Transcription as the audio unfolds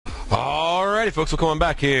Alrighty, folks, we're coming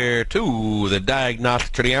back here to the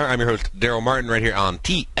Diagnostic Trading Hour. I'm your host, Daryl Martin, right here on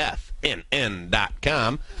TFNN.com.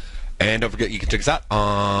 And don't forget, you can check us out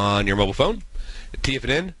on your mobile phone,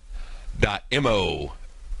 TFNN.MODI.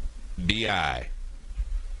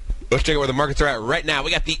 Let's check out where the markets are at right now.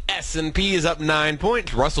 We got the S&P is up 9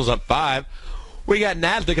 points. Russell's up 5. We got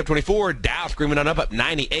Nasdaq up 24. Dow screaming on up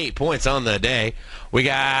 98 points on the day. We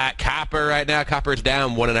got copper right now. Copper is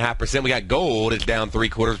down 1.5%. We got gold is down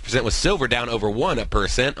 0.75%, with silver down over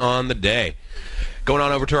 1% on the day. Going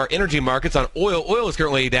on over to our energy markets on oil. Oil is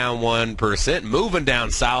currently down 1%, moving down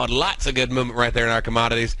solid. Lots of good movement right there in our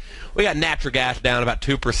commodities. We got natural gas down about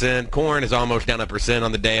 2%. Corn is almost down 1%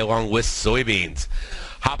 on the day, along with soybeans.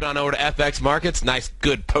 Hopping on over to FX markets. Nice,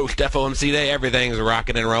 good post-FOMC day. Everything's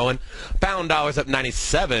rocking and rolling. Pound dollar's up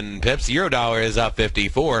 97 pips. Euro dollar is up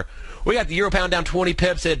 54. We got the euro pound down 20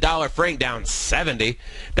 pips. And dollar franc down 70.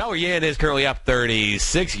 Dollar yen is currently up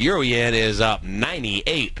 36. Euro yen is up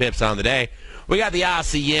 98 pips on the day. We got the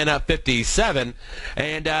Aussie yen up 57.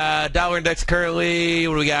 And dollar index currently,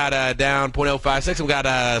 what do we got? Down 0.056. And we got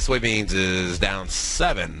soybeans is down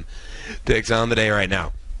 7 ticks on the day right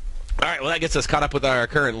now. All right, well, that gets us caught up with our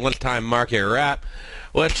current lunchtime market wrap.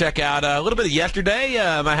 Let's check out a little bit of yesterday.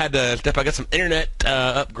 I had to step. I got some internet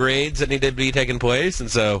upgrades that needed to be taking place, and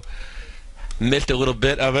so missed a little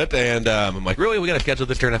bit of it. And I'm like, really, we got to schedule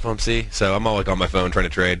this during FOMC? So I'm all like on my phone trying to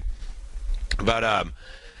trade. But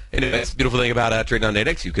anyway, that's the beautiful thing about trading on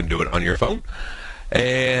ApexInvesting. You can do it on your phone,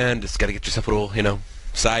 and just got to get yourself a little,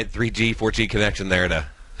 side 3G, 4G connection there to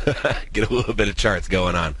get a little bit of charts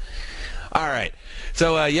going on. All right.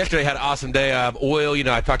 So yesterday had an awesome day of oil.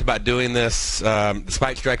 I talked about doing this, the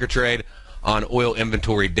spike striker trade on oil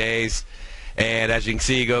inventory days. And as you can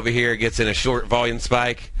see, you go over here, it gets in a short volume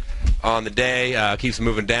spike on the day, keeps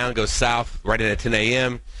moving down, goes south right in at 10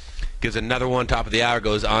 a.m., gives another one top of the hour,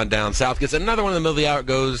 goes on down south, gets another one in the middle of the hour,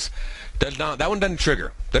 does not, that one doesn't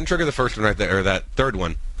trigger the first one right there, or that third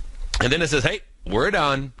one. And then it says, hey, we're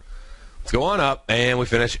done. Let's go on up, and we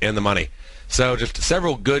finish in the money. So just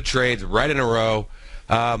several good trades right in a row.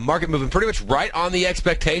 Market moving pretty much right on the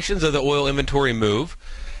expectations of the oil inventory move,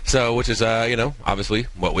 so which is obviously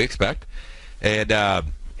what we expect, and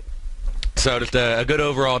so just a good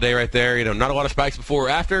overall day right there. Not a lot of spikes before or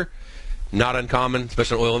after, not uncommon,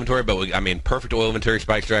 especially on oil inventory. But perfect oil inventory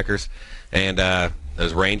spike strikers, and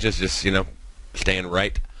those ranges just staying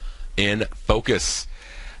right in focus.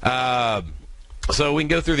 So we can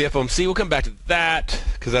go through the FOMC. We'll come back to that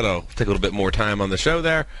because that'll take a little bit more time on the show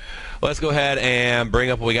there. Let's go ahead and bring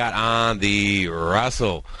up what we got on the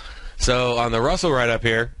Russell. So on the Russell right up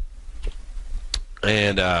here,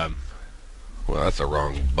 and, well, that's the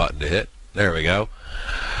wrong button to hit. There we go.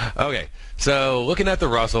 Okay, so looking at the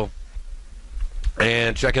Russell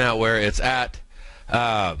and checking out where it's at,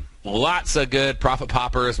 lots of good profit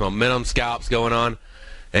poppers, momentum scalps going on.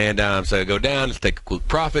 And so go down, just take a quick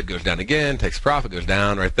profit, goes down again, takes profit, goes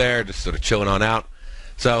down right there, just sort of chilling on out.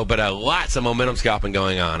 So, but lots of momentum scalping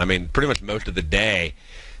going on. Pretty much most of the day.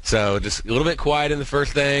 So just a little bit quiet in the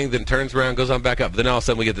first thing, then turns around, goes on back up. Then all of a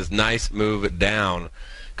sudden we get this nice move down.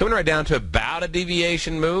 Coming right down to about a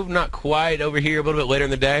deviation move, not quite over here, a little bit later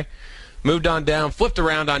in the day. Moved on down, flipped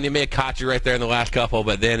around on you, may have caught you right there in the last couple,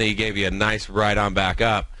 but then he gave you a nice ride on back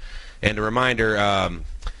up. And a reminder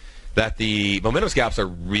that the momentum scalps are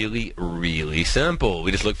really, really simple.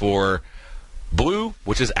 We just look for blue,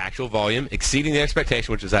 which is actual volume, exceeding the expectation,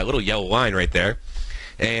 which is that little yellow line right there.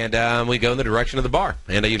 And we go in the direction of the bar.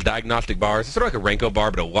 And I use diagnostic bars. It's sort of like a Renko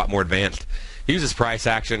bar, but a lot more advanced. Uses price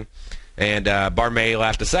action. And bar may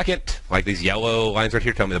last a second, like these yellow lines right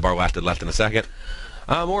here tell me the bar lasted less than a second.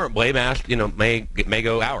 Or it may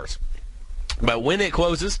go hours. But when it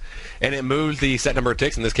closes and it moves the set number of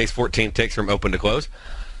ticks, in this case 14 ticks from open to close,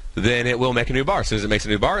 then it will make a new bar. As soon as it makes a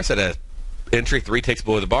new bar, set a entry 3 ticks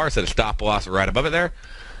below the bar, set a stop loss right above it there,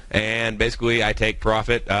 and basically I take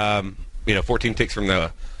profit 14 ticks from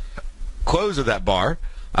the close of that bar,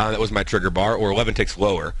 that was my trigger bar, or 11 ticks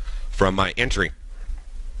lower from my entry.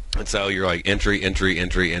 And so you're like entry,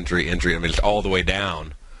 just all the way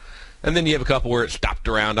down. And then you have a couple where it stopped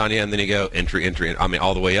around on you, and then you go entry,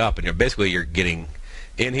 all the way up, and you're getting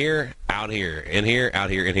in here, out here, in here, out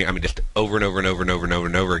here, in here. Just over and over and over and over and over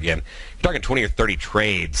and over again. You're talking 20 or 30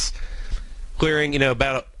 trades, clearing,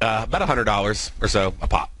 about $100 or so a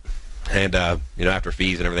pop, and after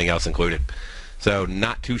fees and everything else included. So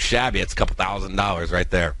not too shabby. It's a couple $1,000s right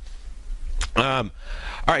there. All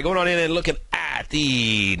right, going on in and looking at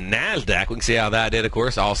the Nasdaq, we can see how that did. Of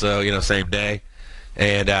course, also same day,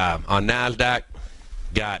 and on Nasdaq,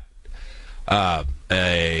 got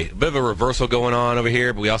a bit of a reversal going on over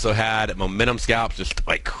here, but we also had momentum scalps just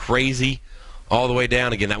like crazy all the way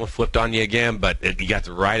down. Again, that one flipped on you again, but you got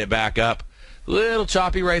to ride it back up. A little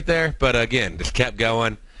choppy right there, but again, just kept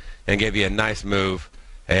going and gave you a nice move.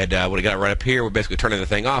 And when we got right up here, we're basically turning the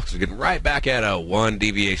thing off because we're getting right back at a 1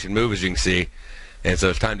 deviation move, as you can see. And so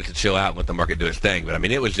it's time just to chill out and let the market do its thing. But, I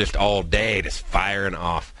mean, it was just all day just firing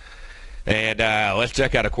off. And let's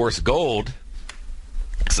check out, of course, gold.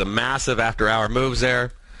 Some massive after-hour moves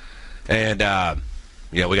there. And,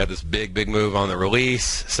 you know, we got this big move on the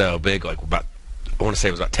release. So big, like about, I want to say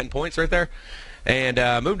it was about 10 points right there.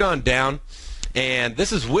 And moved on down. And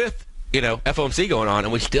this is with, you know, FOMC going on,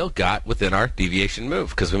 and we still got within our deviation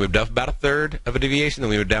move because we moved up about 1/3 of a deviation, then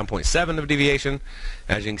we moved down 0.7 of a deviation.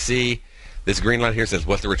 As you can see, this green line here says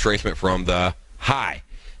what's the retracement from the high.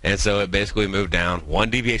 And so it basically moved down 1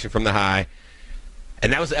 deviation from the high.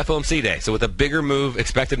 And that was the FOMC day. So with a bigger move,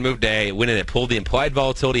 expected move day, it went in and pulled the implied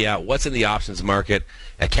volatility out, what's in the options market,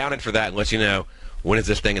 accounted for that, and let you know when is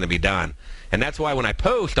this thing going to be done. And that's why when I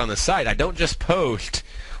post on the site, I don't just post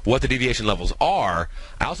what the deviation levels are,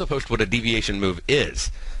 I also post what a deviation move is.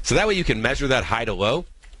 So that way you can measure that high to low,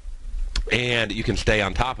 and you can stay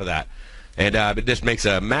on top of that. And it just makes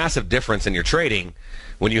a massive difference in your trading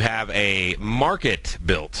when you have a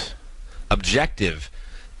market-built, objective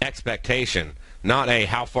expectation, not a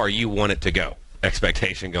how far you want it to go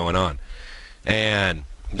expectation going on. And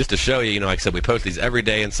just to show you, like I said, we post these every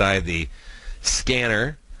day inside the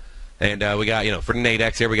scanner. And we got, for the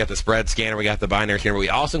Nadex here, we got the spread scanner, we got the binary scanner. We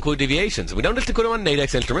also include deviations. We don't just include them on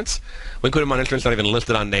Nadex instruments. We include them on instruments not even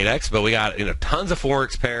listed on Nadex, but we got, tons of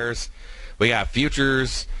Forex pairs. We got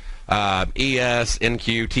futures, ES,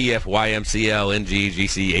 NQ, TF, YMCL, NG,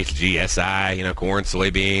 GC, HG, SI, corn,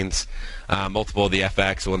 soybeans, multiple of the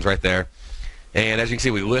FX ones right there. And as you can see,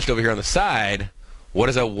 we list over here on the side, what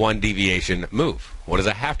is a 1 deviation move? What is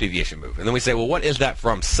a half deviation move? And then we say, well, what is that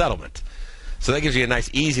from settlement? So that gives you a nice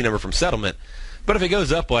easy number from settlement. But if it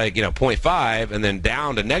goes up like, 0.5 and then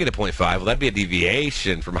down to negative 0.5, well, that'd be a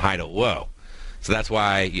deviation from high to low. So that's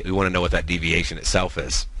why you want to know what that deviation itself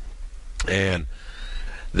is. And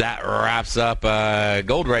that wraps up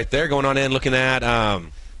gold right there. Going on in, looking at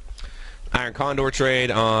iron condor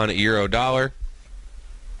trade on euro dollar.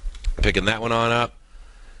 Picking that one on up.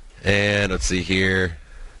 And let's see here.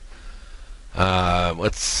 There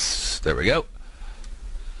we go.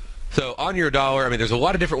 So on your dollar, there's a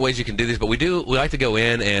lot of different ways you can do these, but we like to go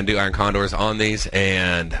in and do iron condors on these,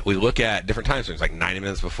 and we look at different time frames, like 90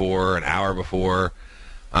 minutes before, an hour before,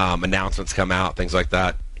 announcements come out, things like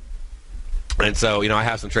that. And so, I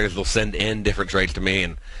have some traders that'll send in different trades to me,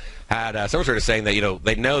 and had several traders saying that,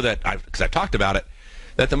 they know that, because I've talked about it,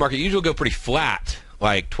 that the market usually will go pretty flat,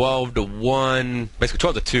 like 12 to 1, basically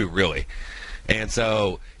 12 to 2, really. And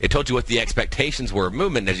so it told you what the expectations were of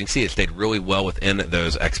movement, and as you can see, it stayed really well within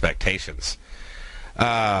those expectations.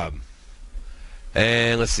 And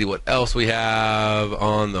let's see what else we have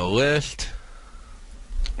on the list.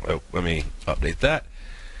 Oh, let me update that.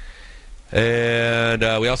 And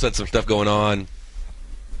we also had some stuff going on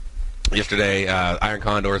yesterday. Iron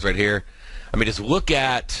condors right here. Just look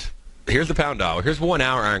at, here's the pound dollar. Here's 1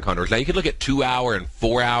 hour iron condors. Now you could look at 2 hour and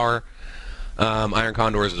 4 hour iron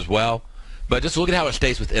condors as well. But just look at how it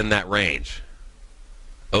stays within that range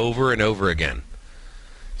over and over again.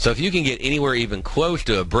 So if you can get anywhere even close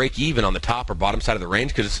to a break even on the top or bottom side of the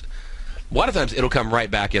range, because a lot of times it'll come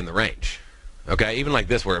right back in the range. Okay, even like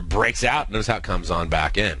this where it breaks out, notice how it comes on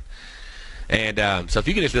back in. And so if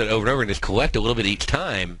you can just do it over and over and just collect a little bit each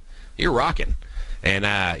time, you're rocking. And,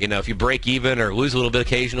 if you break even or lose a little bit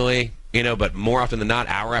occasionally, but more often than not,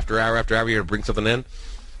 hour after hour after hour, you're to bring something in,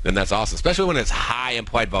 then that's awesome, especially when it's high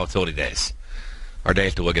implied volatility days. Our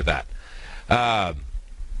days to look at that.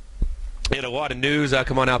 We had a lot of news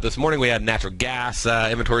come on out this morning. We had natural gas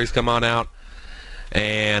inventories come on out.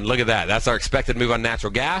 And look at that. That's our expected move on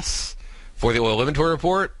natural gas for the oil inventory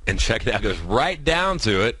report. And check it out. It goes right down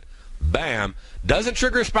to it. Bam. Doesn't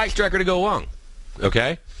trigger a spike striker to go long.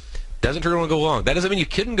 Okay? Doesn't trigger one to go long. That doesn't mean you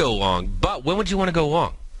couldn't go long. But when would you want to go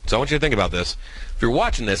long? So I want you to think about this. If you're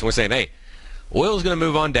watching this and we're saying, hey, oil is going to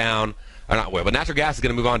move on down. Or not oil, but natural gas is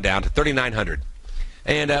going to move on down to 3,900.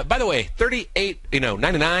 And by the way,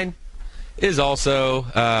 38.99 is also,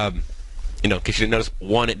 in case you didn't notice,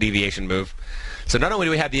 1 deviation move. So not only do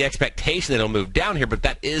we have the expectation that it'll move down here, but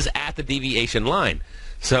that is at the deviation line.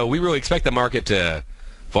 So we really expect the market to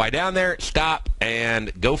fly down there, stop,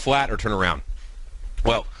 and go flat or turn around.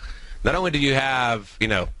 Well, not only do you have,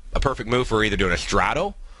 a perfect move for either doing a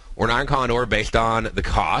straddle or an iron condor based on the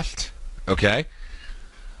cost, okay?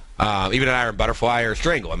 Even an iron butterfly or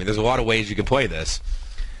strangle. There's a lot of ways you can play this.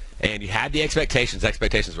 and you had the expectations.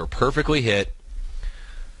 Expectations were perfectly hit.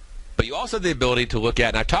 But you also have the ability to look at,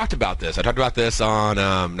 and I've talked about this. I talked about this on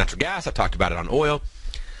natural gas. I've talked about it on oil.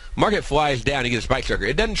 Market flies down. You get a spike trigger.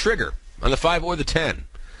 It doesn't trigger on the 5 or the 10.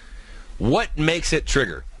 What makes it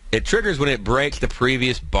trigger? It triggers when it breaks the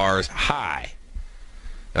previous bar's high.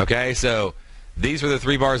 Okay, so these were the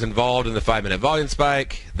 3 bars involved in the 5-minute volume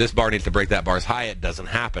spike. This bar needs to break that bar's high. It doesn't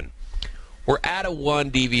happen. We're at a 1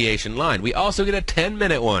 deviation line. We also get a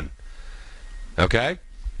 10-minute one. Okay?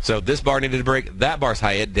 So this bar needed to break that bar's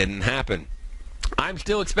high. It didn't happen. I'm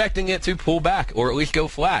still expecting it to pull back or at least go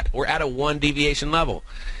flat. We're at a 1 deviation level.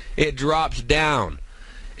 It drops down.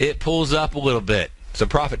 It pulls up a little bit. So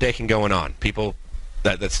profit taking going on. People,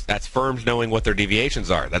 that's firms knowing what their deviations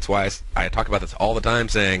are. That's why I talk about this all the time,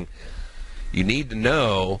 saying you need to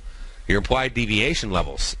know your implied deviation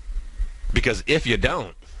levels. Because if you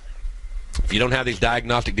don't have these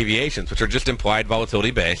diagnostic deviations, which are just implied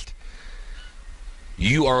volatility based,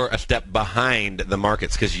 you are a step behind the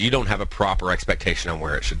markets because you don't have a proper expectation on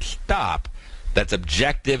where it should stop. That's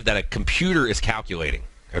objective, that a computer is calculating.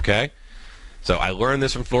 Okay? So I learned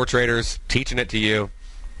this from floor traders, teaching it to you.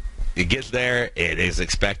 It gets there, it is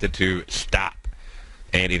expected to stop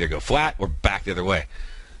and either go flat or back the other way.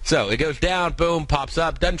 So it goes down, boom, pops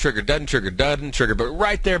up, doesn't trigger, but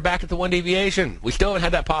right there back at the 1 deviation. We still haven't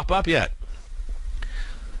had that pop up yet.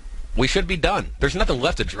 We should be done. There's nothing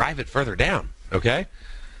left to drive it further down. Okay?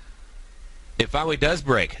 It finally does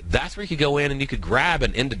break. That's where you could go in and you could grab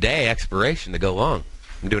an end-of-day expiration to go long.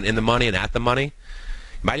 You can do an in the money and at the money. You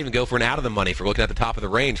might even go for an out of the money for looking at the top of the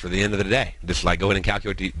range for the end of the day. Just like go ahead and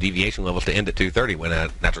calculate deviation levels to end at 2:30 when a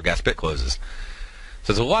natural gas pit closes.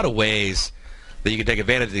 So there's a lot of ways that you can take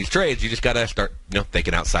advantage of these trades. You just got to start,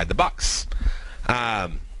 thinking outside the box.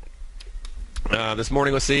 This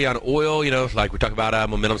morning, let's see, on oil, like we talk about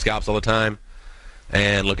momentum scalps all the time.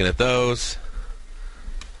 And looking at those.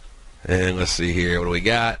 And let's see here, what do we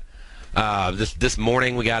got? This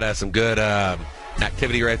morning we got some good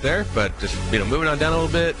activity right there, but just moving on down a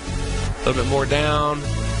little bit more down,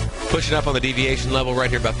 pushing up on the deviation level right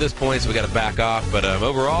here about this point, so we got to back off. But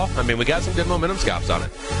overall, we got some good momentum scalps on it,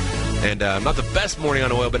 and not the best morning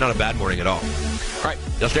on oil, but not a bad morning at all. All right,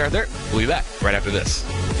 let's stay right there. We'll be back right after this.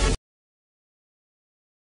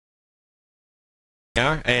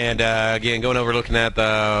 And again, going over looking at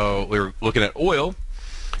we were looking at oil,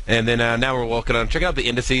 and then now we're looking on checking out the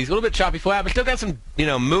indices. A little bit choppy flat, but still got some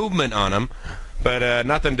movement on them, but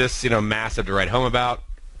nothing just massive to write home about.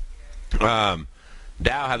 Dow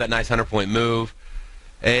had that nice 100-point move,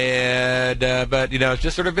 and but it's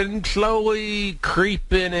just sort of been slowly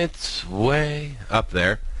creeping its way up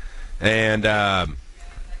there, and post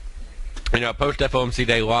FOMC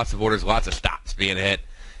day, lots of orders, lots of stops being hit.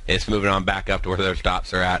 It's moving on back up to where their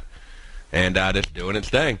stops are at, and just doing its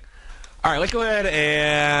thing. All right, let's go ahead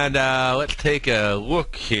and let's take a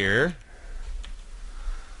look here.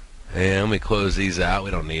 And let me close these out.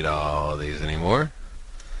 We don't need all of these anymore.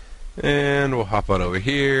 And we'll hop on over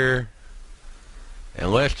here,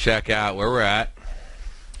 and let's check out where we're at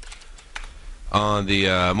on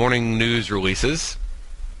the morning news releases.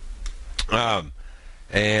 And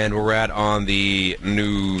we're at on the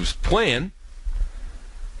news plan,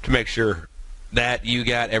 to make sure that you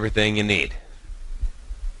got everything you need.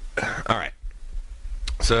 All right.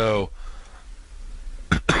 So,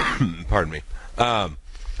 pardon me. On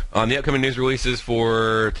the upcoming news releases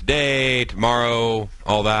for today, tomorrow,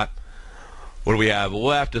 all that, what do we have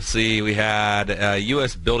left? Let's see. We had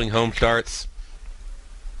U.S. building home starts.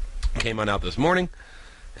 Came on out this morning.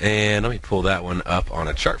 And let me pull that one up on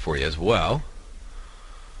a chart for you as well.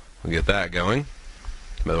 We'll get that going.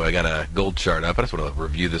 By the way, I got a gold chart up. I just want to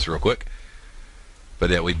review this real quick.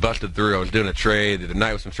 But yeah, we busted through. I was doing a trade the other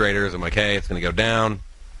night with some traders. I'm like, hey, it's going to go down.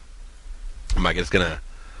 I'm like, it's going to,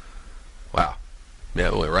 wow.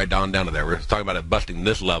 Yeah, we went right down to there. We're talking about it busting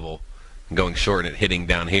this level and going short and it hitting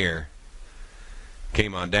down here.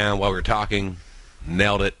 Came on down while we were talking.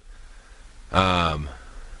 Nailed it. Then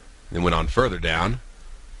went on further down.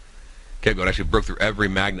 Kept going. Actually broke through every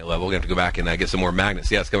magnet level. We're going to have to go back and get some more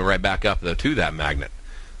magnets. Yeah, it's coming right back up, though, to that magnet.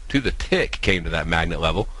 To the tick came to that magnet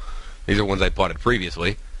level. These are ones I plotted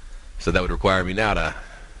previously. So that would require me now to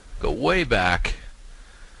go way back.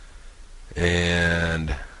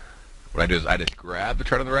 And what I do is I just grab the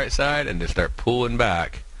chart on the right side and just start pulling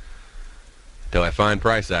back until I find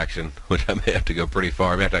price action, which I may have to go pretty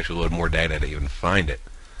far. I may have to actually load more data to even find it.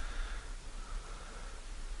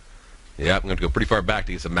 Yeah, I'm going to go pretty far back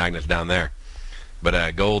to get some magnets down there.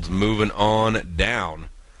 But gold's moving on down.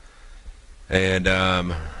 And,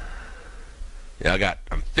 yeah,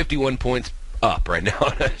 I'm 51 points up right now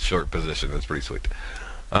in a short position. That's pretty sweet.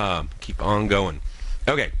 Keep on going.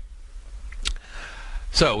 Okay.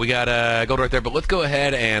 So we got gold right there, but let's go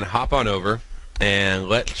ahead and hop on over and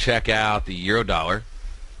let's check out the euro dollar.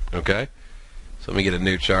 Okay. So let me get a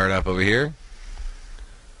new chart up over here.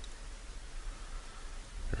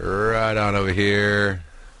 Right on over here.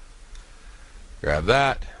 Grab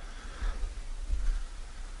that.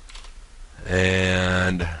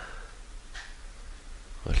 And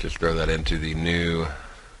let's just throw that into the new.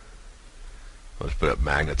 Let's put up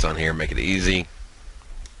magnets on here, make it easy.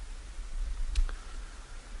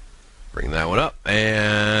 Bring that one up.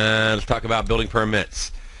 And let's talk about building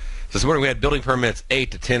permits. So this morning we had building permits 8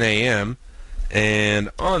 to 10 a.m. And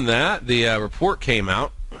on that, the report came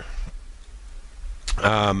out.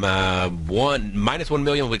 Minus 1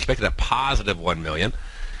 million. We expected a positive 1 million.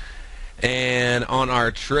 And on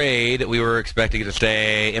our trade, we were expecting it to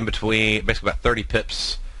stay in between, basically about 30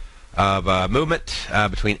 pips of movement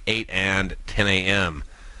between 8 and 10 a.m.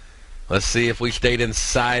 Let's see if we stayed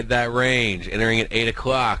inside that range. Entering at 8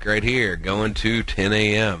 o'clock right here, going to 10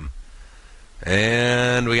 a.m.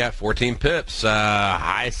 And we got 14 pips.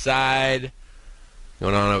 High side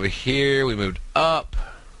going on over here. We moved up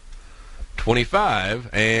 25,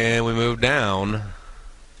 and we moved down.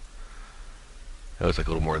 That looks like a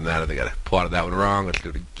little more than that. I think I plotted that one wrong. Let's do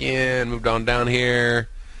it again. Moved on down here.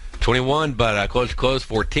 21, but close to close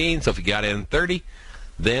 14. So if you got in 30,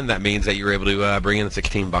 then that means that you were able to bring in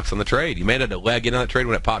 $16 on the trade. You made it a leg in on that trade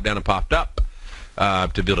when it popped down and popped up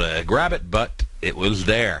to be able to grab it, but it was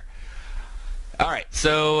there. All right,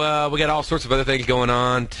 so we got all sorts of other things going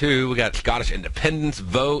on too. We got Scottish independence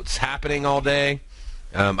votes happening all day.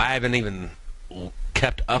 I haven't even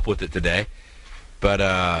kept up with it today, but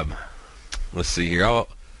let's see here.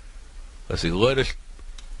 Let's see.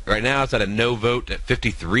 Right now it's at a no vote at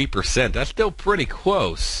 53%. That's still pretty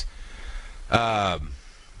close. So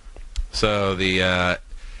the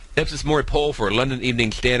Ipsos Mori poll for London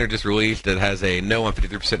Evening Standard just released that has a no on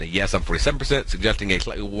 53% and a yes on 47%, suggesting a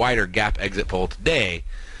slightly wider gap exit poll today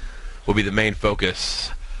will be the main focus.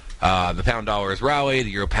 The pound dollar has rallied, the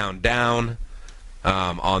euro pound down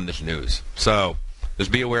on this news. So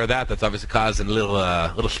just be aware of that. That's obviously causing a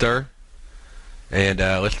little stir. And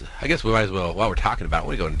I guess we might as well, while we're talking about it,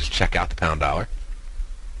 we'll go and just check out the pound dollar.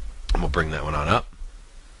 And we'll bring that one on up.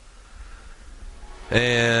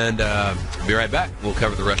 And be right back. We'll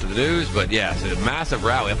cover the rest of the news. But yeah, so a massive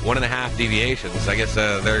rally, up 1.5 deviations. I guess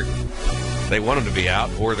they want them to be out,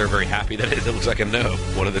 or they're very happy that it looks like a no.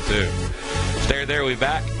 One of the two. Stay there. We'll be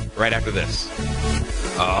back right after this.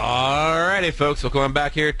 Alrighty, folks. We'll come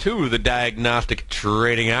back here to the Diagnostic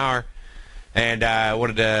Trading Hour. And I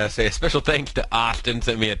wanted to say a special thanks to Austin.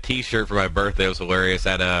 Sent me a T-shirt for my birthday. It was hilarious.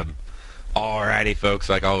 Alrighty, folks.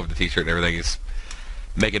 Like all of the T-shirt and everything. He's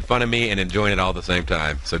making fun of me and enjoying it all at the same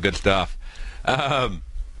time. So good stuff.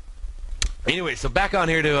 Anyway, so back on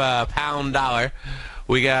here to pound dollar.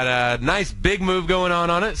 We got a nice big move going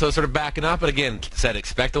on it. So sort of backing up. But again, said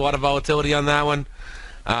expect a lot of volatility on that one.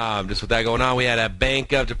 Just with that going on, we had a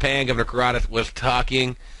Bank of Japan. Governor Kurata was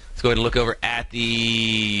talking. Let's go ahead and look over at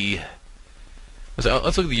the...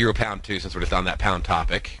 Let's look at the euro pound too, since we're just on that pound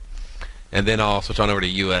topic. And then I'll switch on over to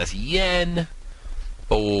US yen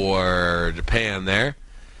for Japan there.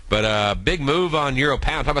 But big move on euro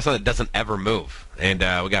pound. Talk about something that doesn't ever move. And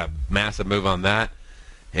we got a massive move on that.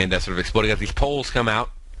 And sort of exploding as these polls come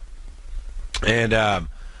out. And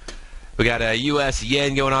we got a US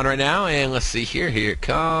yen going on right now. And let's see here. Here it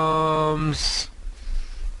comes.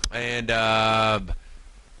 And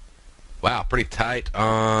wow, pretty tight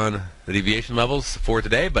on the deviation levels for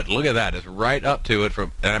today, but look at that. It's right up to it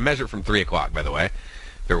from, and I measured from 3 o'clock, by the way,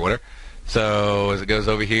 or whatever. So as it goes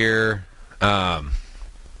over here, and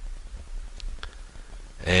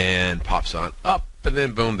pops on up, and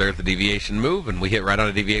then boom, there's the deviation move, and we hit right on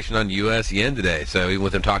a deviation on US yen today. So even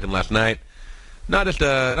with him talking last night, not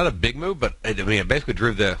a big move, but I mean, it basically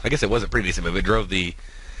drove I guess it was a pretty decent move. It drove the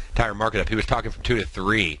entire market up. He was talking from 2 to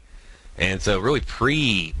 3. And so really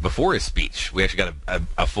before his speech, we actually got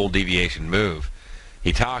a full deviation move.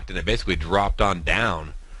 He talked, and it basically dropped on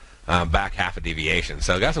down, back half a deviation.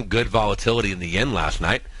 So got some good volatility in the yen last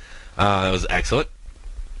night. That was excellent.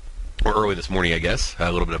 Or early this morning, I guess.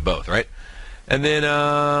 A little bit of both, right? And then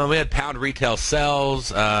we had pound retail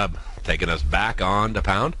sells, taking us back on to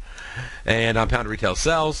pound. And on pound retail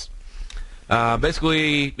sells,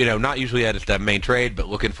 basically, not usually at its main trade, but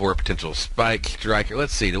looking for a potential spike striker.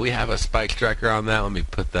 Let's see, do we have a spike striker on that? Let me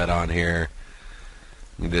put that on here.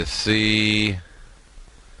 Just see.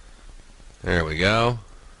 There we go.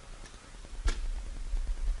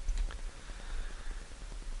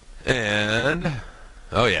 And,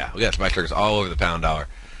 oh yeah, we got spike strikers all over the pound dollar.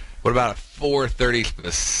 What about at 4:30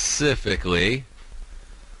 specifically?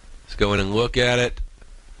 Let's go in and look at it.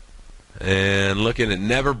 And looking, it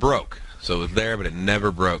never broke. So it was there, but it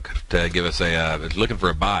never broke to give us a, it's looking for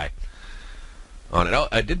a buy on it. Oh,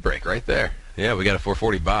 it did break right there. Yeah, we got a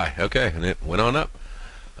 440 buy. Okay, and it went on up.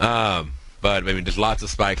 But I mean, there's lots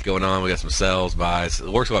of spikes going on. We got some sells, buys. It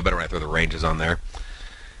works a lot better when I throw the ranges on there.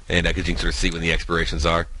 And because you can sort of see when the expirations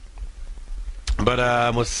are. But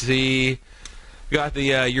let's see. We got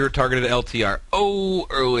the Euro targeted LTRO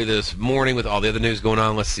early this morning with all the other news going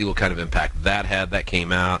on. Let's see what kind of impact that had. That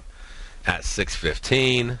came out at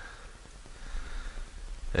 6:15.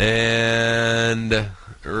 And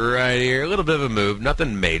right here, a little bit of a move.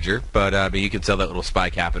 Nothing major, but I mean, you can tell that little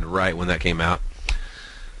spike happened right when that came out.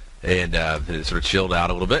 And it sort of chilled out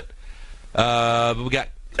a little bit. But we got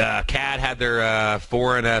CAD had their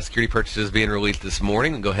foreign security purchases being released this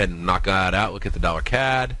morning. We'll go ahead and knock that out. Look at the dollar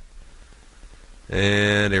CAD.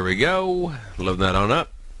 And there we go. Load that on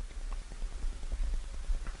up.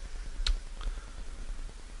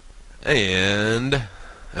 And,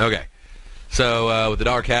 okay. So with the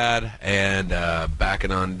dollar CAD and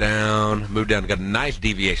backing on down, moved down, got a nice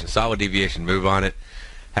deviation, solid deviation move on it.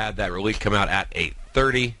 Had that release come out at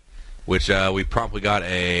 8:30, which we promptly got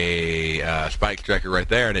a spike striker right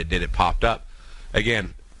there, and it popped up.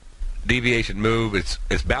 Again, deviation move, it's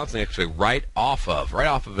bouncing actually right off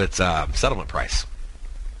of its settlement price,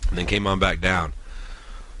 and then came on back down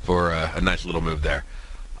for a nice little move there.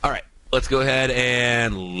 All right, let's go ahead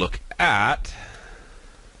and look at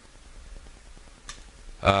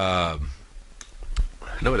I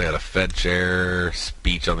know they got a Fed chair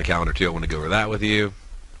speech on the calendar too. I want to go over that with you.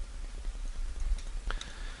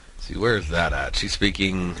 Let's see, where is that at? She's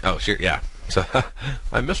speaking. Oh, sure, yeah. So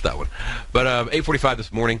I missed that one. But 8:45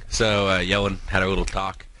 this morning. So Yellen had a little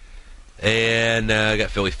talk, and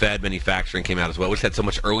got Philly Fed manufacturing came out as well, which had so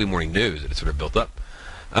much early morning news that it sort of built up.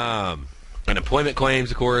 Unemployment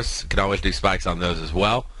claims, of course, can always do spikes on those as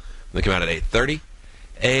well. They come out at 8:30.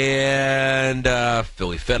 And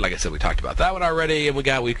Philly Fed, like I said, we talked about that one already, and we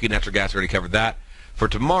got weekly natural gas, already covered that. For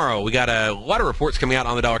tomorrow, we got a lot of reports coming out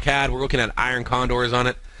on the dollar CAD. We're looking at iron condors on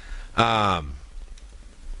it. The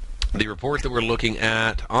reports that we're looking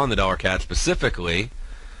at on the dollar CAD specifically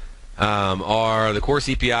are the core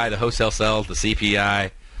CPI, the wholesale sales, the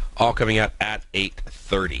CPI, all coming out at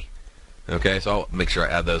 8:30. Okay, so I'll make sure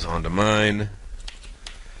I add those onto mine.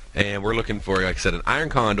 And we're looking for, like I said, an iron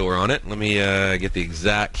condor on it. Let me get the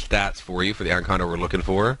exact stats for you for the iron condor we're looking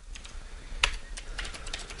for.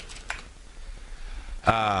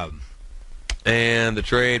 And the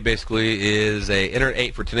trade basically is a enter at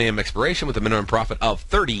 8 for 10 a.m. expiration with a minimum profit of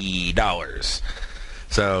 $30.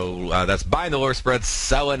 So that's buying the lower spread,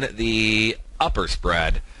 selling the upper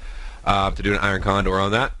spread to do an iron condor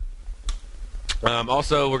on that.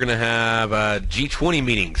 Also, we're going to have G20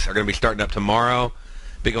 meetings are going to be starting up tomorrow.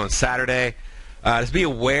 Big on Saturday. Just be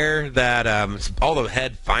aware that all the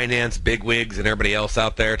head finance bigwigs and everybody else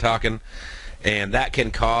out there talking, and that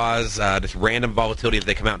can cause just random volatility if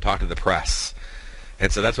they come out and talk to the press.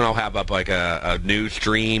 And so that's when I'll have up like a news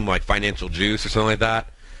stream, like Financial Juice or something like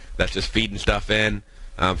that. That's just feeding stuff in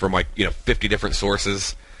from 50 different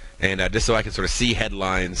sources, and just so I can sort of see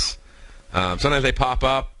headlines. Sometimes they pop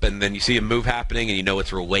up, and then you see a move happening, and you know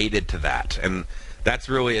it's related to that. And that's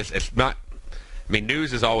really it's not. I mean,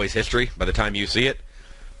 news is always history by the time you see it,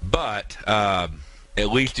 but at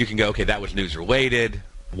least you can go, okay, that was news related.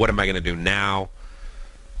 What am I going to do now?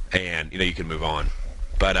 And you can move on.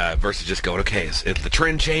 But versus just going, okay, is the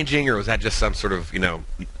trend changing, or was that just some sort of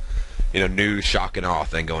news shock and awe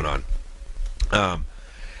thing going on?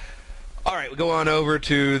 All right, we'll go on over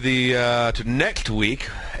to the to next week,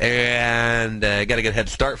 and got a good head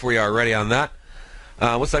start for you already on that.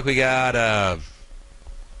 Looks like we got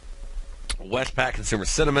Westpac consumer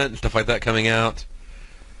sentiment and stuff like that coming out.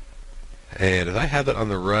 And if I have that on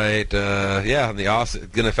the right, yeah, on the Aussie, it's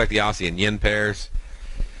going to affect the Aussie and yen pairs.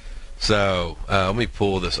 So let me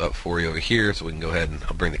pull this up for you over here so we can go ahead and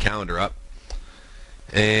I'll bring the calendar up.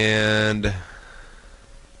 And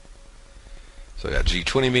so we got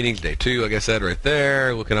G20 meetings, day 2, like I said, right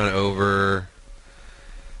there. Looking on over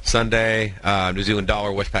Sunday, New Zealand dollar,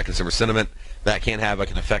 Westpac consumer sentiment. That can have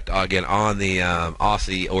like an effect again on the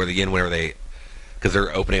Aussie or the yen whenever because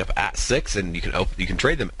they're opening up at 6, and you can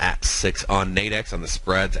trade them at 6 on Nadex on the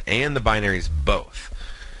spreads and the binaries both.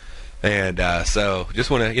 And so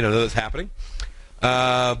just want to know that's happening.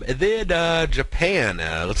 And then Japan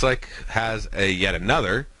looks like has yet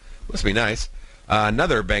another. Must be nice.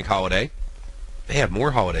 Another bank holiday. They have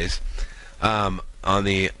more holidays on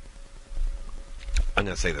the. I'm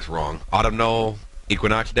going to say this wrong. Autumnal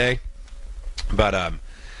equinox day. But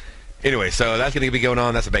Anyway, so that's going to be going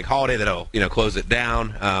on. That's a big holiday that'll, close it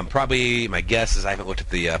down. Probably, my guess is I haven't looked at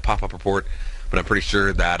the pop-up report, but I'm pretty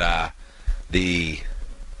sure that the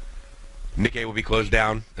Nikkei will be closed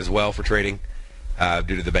down as well for trading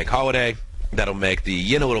due to the bank holiday. That'll make the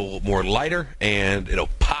yen a little more lighter, and it'll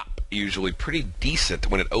pop usually pretty decent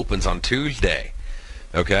when it opens on Tuesday.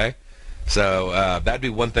 Okay? So that'd be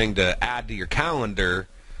one thing to add to your calendar.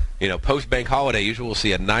 Post-bank holiday, usually we'll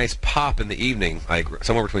see a nice pop in the evening, like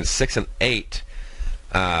somewhere between 6 and 8.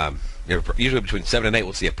 Usually between 7 and 8,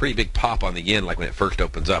 we'll see a pretty big pop on the yen, like when it first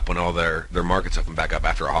opens up, when all their markets open back up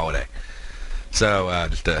after a holiday. So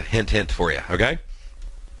just a hint for you, okay?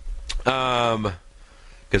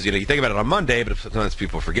 Because, you think about it on Monday, but sometimes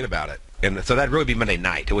people forget about it. And so that'd really be Monday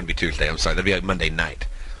night. It wouldn't be Tuesday. I'm sorry. That'd be like Monday night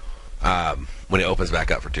when it opens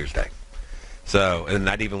back up for Tuesday. So, and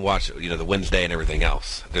I'd even watch, the Wednesday and everything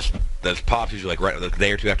else. Just those pops usually like right a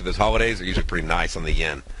day or two after those holidays are usually pretty nice on the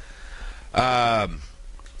yen. Got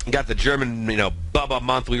the German, Bubba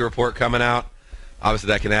monthly report coming out. Obviously,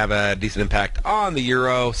 that can have a decent impact on the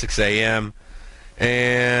euro, 6 a.m.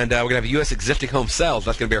 And we're going to have U.S. existing home sales.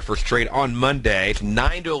 That's going to be our first trade on Monday. It's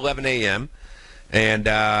 9 to 11 a.m. And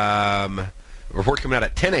report's coming out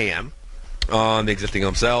at 10 a.m. on the existing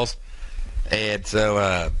home sales. And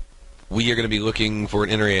so we are going to be looking for an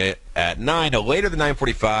entry at 9, no later than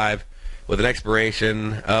 9:45, with an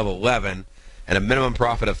expiration of 11 and a minimum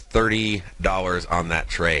profit of $30 on that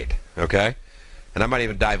trade. Okay? And I might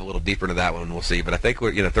even dive a little deeper into that one. We'll see. But I think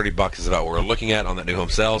we're, $30 is about what we're looking at on that new home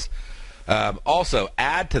sales. Also,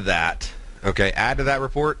 add to that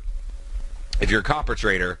report, if you're a copper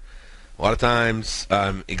trader, a lot of times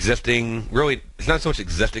really, it's not so much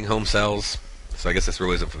existing home sales, so I guess this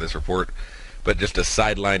really isn't for this report, but just a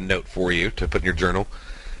sideline note for you to put in your journal.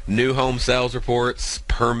 New home sales reports,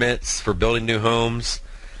 permits for building new homes,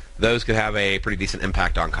 those could have a pretty decent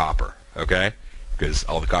impact on copper, okay? Because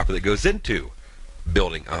all the copper that goes into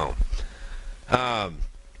building a home.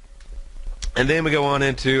 And then we go on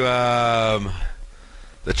into the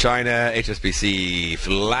China HSBC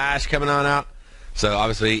flash coming on out. So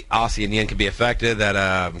obviously Aussie and yen can be affected. That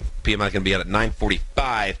PMI is going to be out at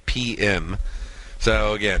 9:45 p.m.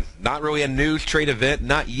 So again, not really a news trade event,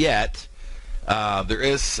 not yet. There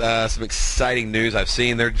is some exciting news I've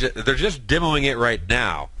seen. They're just demoing it right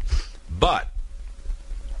now, but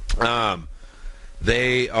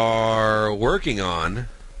they are working on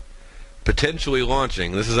potentially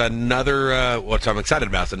launching. This is another, what I'm excited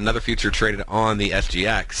about. It's another future traded on the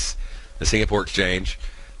SGX, the Singapore Exchange.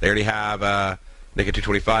 They already have Nikkei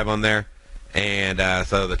 225 on there, and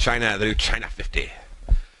so the new China 50.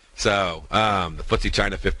 So the FTSE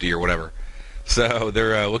China 50 or whatever. So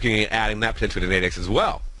they're looking at adding that potentially to the index as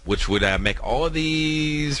well, which would make all of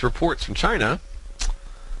these reports from China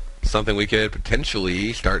something we could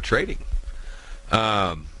potentially start trading.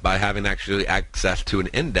 By having actually access to an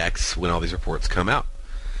index when all these reports come out.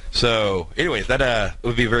 So, anyways, that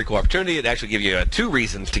would be a very cool opportunity. It'd actually give you 2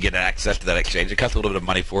 reasons to get access to that exchange. It costs a little bit of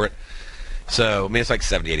money for it. So, it's like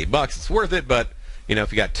 $70, $80. It's worth it, but,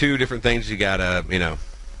 if you got 2 different things, you got,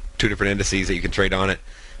 2 different indices that you can trade on it.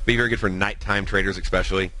 Be very good for nighttime traders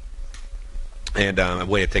especially, and a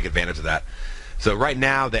way to take advantage of that. So, right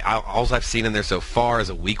now, all I've seen in there so far is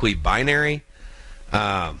a weekly binary.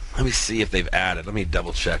 Let me see if they've added. Let me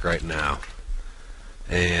double check right now.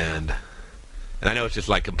 And I know it's just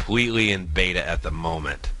like completely in beta at the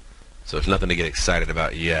moment, so it's nothing to get excited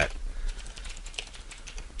about yet.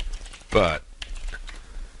 But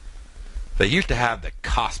they used to have the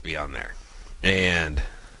Kospi on there, and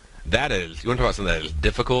that is, you want to talk about something that is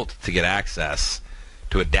difficult to get access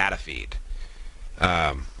to a data feed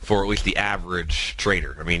for at least the average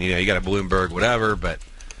trader. You got a Bloomberg, whatever, but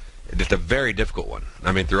just a very difficult one.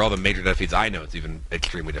 Through all the major data feeds I know, it's even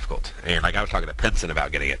extremely difficult. And like I was talking to Pinson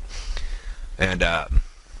about getting it. And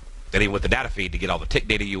even with the data feed, to get all the tick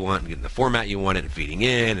data you want and getting the format you want and feeding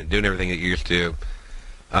in and doing everything that you're used to,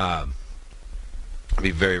 it'd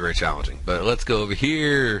be very, very challenging. But let's go over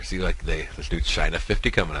here, see this new China 50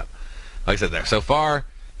 coming up. Like I said there, so far,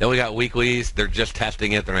 they only got weeklies. They're just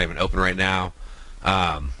testing it. They're not even open right now.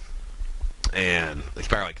 And they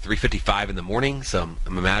expire like 3:55 in the morning, so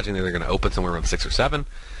I'm imagining they're going to open somewhere around 6 or 7.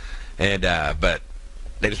 And but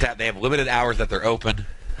they have limited hours that they're open,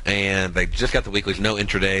 and they just got the weeklies, no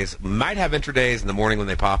intradays. Might have intradays in the morning when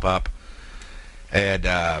they pop up, and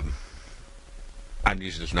I'm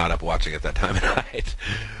usually just not up watching at that time of night.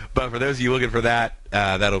 But for those of you looking for that,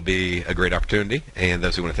 that'll be a great opportunity, and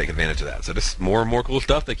those who want to take advantage of that. So just more and more cool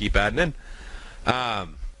stuff they keep adding in.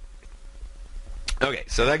 Okay,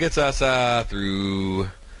 so that gets us through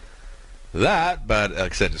that, but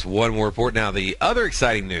like I said, just one more report. Now, the other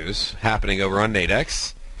exciting news happening over on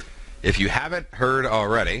Nadex, if you haven't heard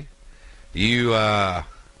already, you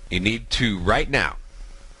need to right now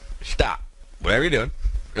stop whatever you're doing,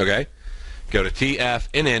 okay? Go to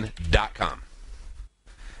tfnn.com,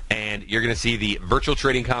 and you're going to see the virtual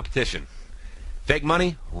trading competition. Fake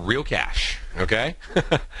money, real cash, okay?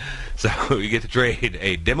 So you get to trade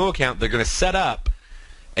a demo account. They're going to set up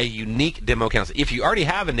a unique demo account. So if you already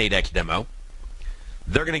have a Nadex demo,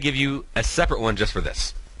 they're going to give you a separate one just for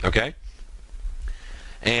this, okay?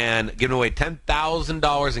 And giving away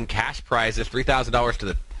 $10,000 in cash prizes, $3,000 to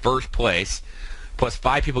the first place, plus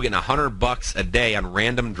 5 people getting $100 a day on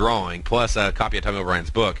random drawing, plus a copy of Tom O'Brien's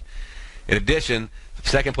book. In addition,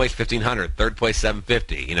 second place $1,500, third place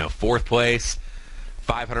 $750, fourth place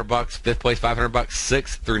 $500, fifth place $500,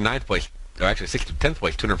 sixth through ninth place, or actually sixth through 10th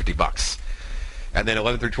place $250. And then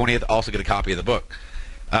 11th through 20th also get a copy of the book.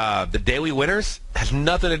 The daily winners has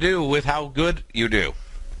nothing to do with how good you do.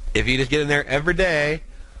 If you just get in there every day,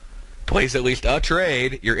 place at least a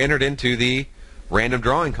trade, you're entered into the random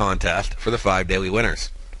drawing contest for the 5 daily winners.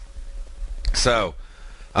 So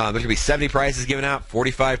there's going to be 70 prizes given out,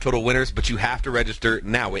 45 total winners, but you have to register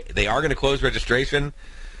now. They are going to close registration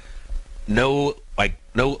no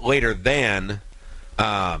later than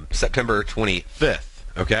September 25th,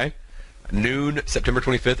 okay? Noon, September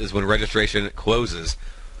 25th is when registration closes.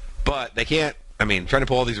 But they can't, trying to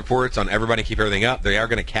pull all these reports on everybody and keep everything up, they are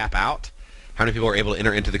going to cap out how many people are able to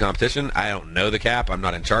enter into the competition. I don't know the cap. I'm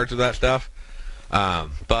not in charge of that stuff.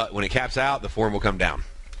 But when it caps out, the form will come down,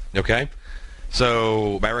 okay?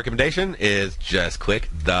 So my recommendation is just click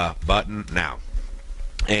the button now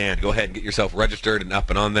and go ahead and get yourself registered and up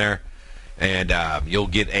and on there. And you'll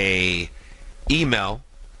get a email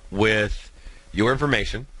with your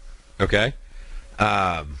information, okay,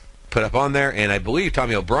 put up on there. And I believe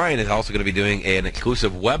Tommy O'Brien is also going to be doing an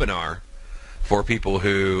exclusive webinar for people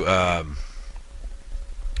who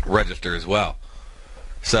register as well.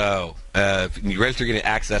 So if you register, you get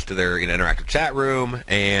access to their interactive chat room.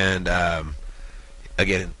 And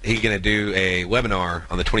again, he's going to do a webinar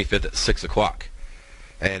on the 25th at 6 o'clock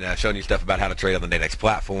and showing you stuff about how to trade on the Nadex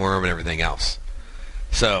platform and everything else.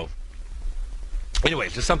 So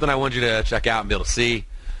anyways, just something I wanted you to check out and be able to see.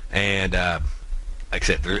 And like I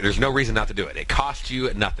said, there's no reason not to do it. It costs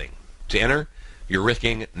you nothing to enter. You're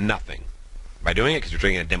risking nothing by doing it because you're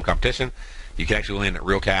trading in a demo competition. You can actually win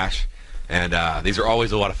real cash, and these are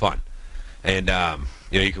always a lot of fun. And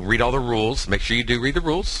you can read all the rules. Make sure you do read the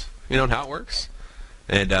rules, and how it works,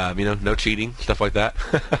 and no cheating, stuff like that.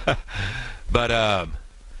 But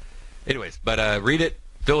anyways, read it,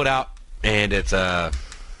 fill it out, and it's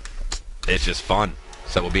just fun.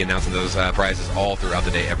 So we'll be announcing those prizes all throughout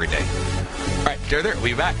the day, every day. All right, stay there. We'll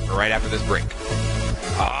be back right after this break.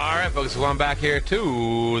 All right, folks, welcome back here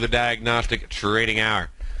to the Diagnostic Trading Hour.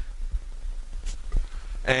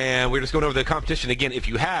 And we're just going over the competition again. If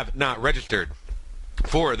you have not registered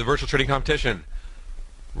for the virtual trading competition,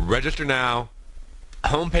 register now.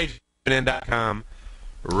 Homepage .com.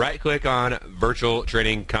 Right-click on virtual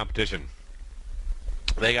trading competition.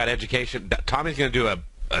 They got education. Tommy's going to do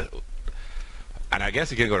and I guess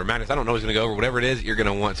he's going to go to Madness. I don't know. He's going to go over whatever it is you're going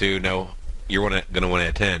to want to know. You're going to want to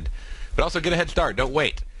attend, but also get a head start. Don't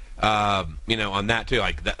wait. On that too.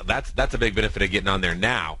 Like that's a big benefit of getting on there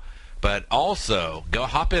now. But also go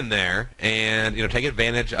hop in there and take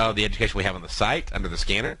advantage of the education we have on the site under the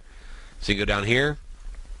scanner. So you can go down here,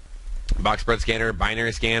 box spread scanner,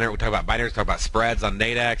 binary scanner. We talk about binaries, talk about spreads on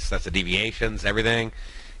Nadex. That's the deviations, everything.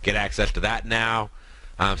 Get access to that now.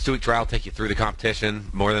 2-week trial take you through the competition,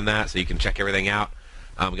 more than that, so you can check everything out.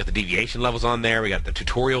 We got the deviation levels on there. We got the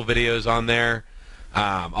tutorial videos on there.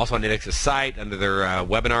 Also on Nadex's site under their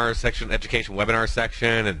webinar section, education webinar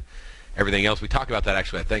section, and everything else. We talk about that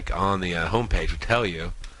actually, I think, on the homepage. We tell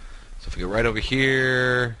you. So if we go right over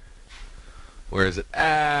here, where is it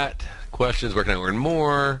at? Questions, where can I learn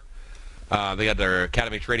more? They got their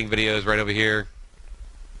Academy trading videos right over here.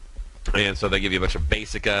 And so they give you a bunch of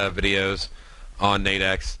basic videos on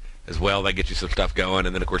Nadex as well. They get you some stuff going.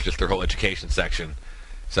 And then, of course, just their whole education section.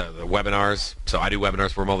 So the webinars. So I do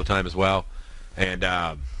webinars for them all the time as well. And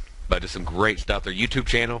but just some great stuff. Their YouTube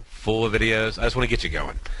channel, full of videos. I just want to get you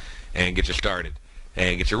going and get you started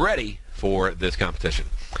and get you ready for this competition.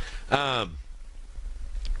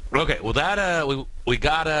 Okay, well that we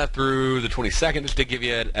got through the 22nd just to give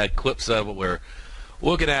you a glimpse of what we're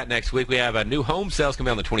looking at next week. We have a new home sales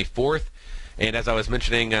coming on the 24th, and as I was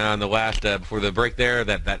mentioning on the last before the break there,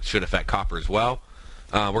 that should affect copper as well.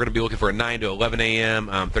 We're going to be looking for a 9 to 11 a.m.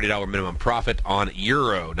 $30 minimum profit on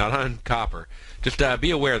euro, not on copper. Just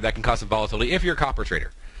be aware that can cause some volatility if you're a copper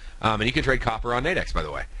trader. And you can trade copper on Nadex, by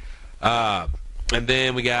the way. And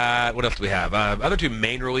then we got, what else do we have? Other two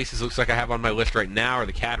main releases looks like I have on my list right now are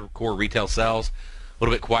the CAD Core retail sells. A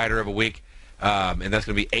little bit quieter of a week. And that's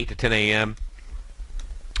going to be 8 to 10 a.m.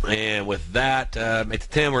 And with that, 8 to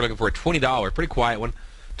 10, we're looking for a $20, pretty quiet one,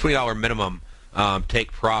 $20 minimum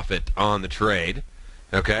take profit on the trade.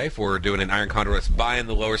 Okay, for doing an iron condor that's buying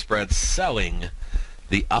the lower spread, selling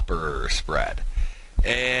the upper spread.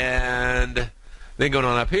 And then going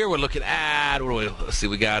on up here, we're looking at, let's see,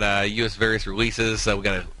 we got U.S. various releases. We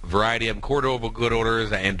got a variety of them, core durable good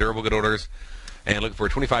orders and durable good orders. And looking for a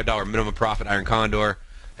 $25 minimum profit iron condor.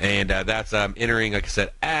 And that's entering, like I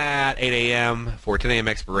said, at 8 a.m. for 10 a.m.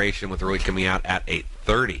 expiration with the release coming out at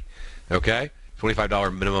 8:30. Okay?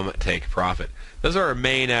 $25 minimum take profit. Those are our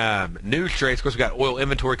main news trades. Of course, we got oil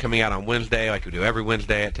inventory coming out on Wednesday, like we do every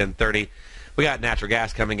Wednesday at 10:30. We got natural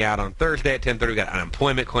gas coming out on Thursday at 10:30. We got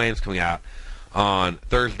unemployment claims coming out on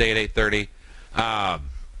Thursday at 8:30.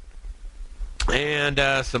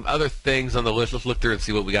 And some other things on the list. Let's look through and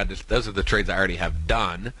see what we got. Those are the trades I already have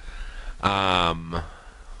done.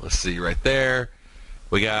 Let's see right there.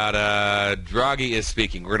 We got Draghi is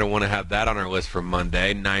speaking. We're going to want to have that on our list for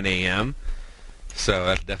Monday, 9 a.m. So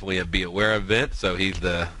that's definitely a be aware event. So he's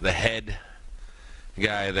the head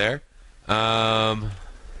guy there. So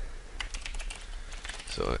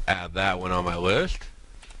add that one on my list.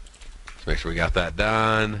 Let's make sure we got that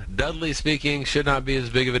done. Dudley speaking should not be as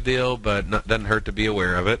big of a deal, but doesn't hurt to be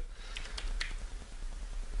aware of it.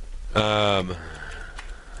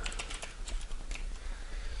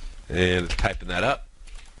 And typing that up,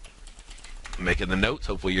 making the notes.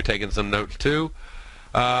 Hopefully you're taking some notes too.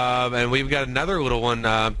 And we've got another little one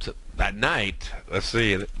at night. Let's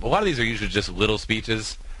see. A lot of these are usually just little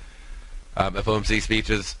speeches, FOMC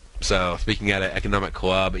speeches. So speaking at an economic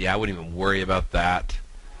club, yeah, I wouldn't even worry about that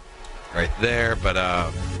right there. But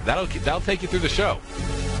that'll take you through the show.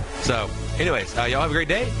 So, anyways, y'all have a great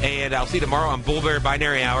day, and I'll see you tomorrow on Bull Bear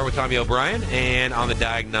Binary Hour with Tommy O'Brien and on the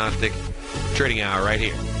Diagnostic Trading Hour right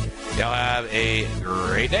here. Y'all have a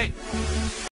great day.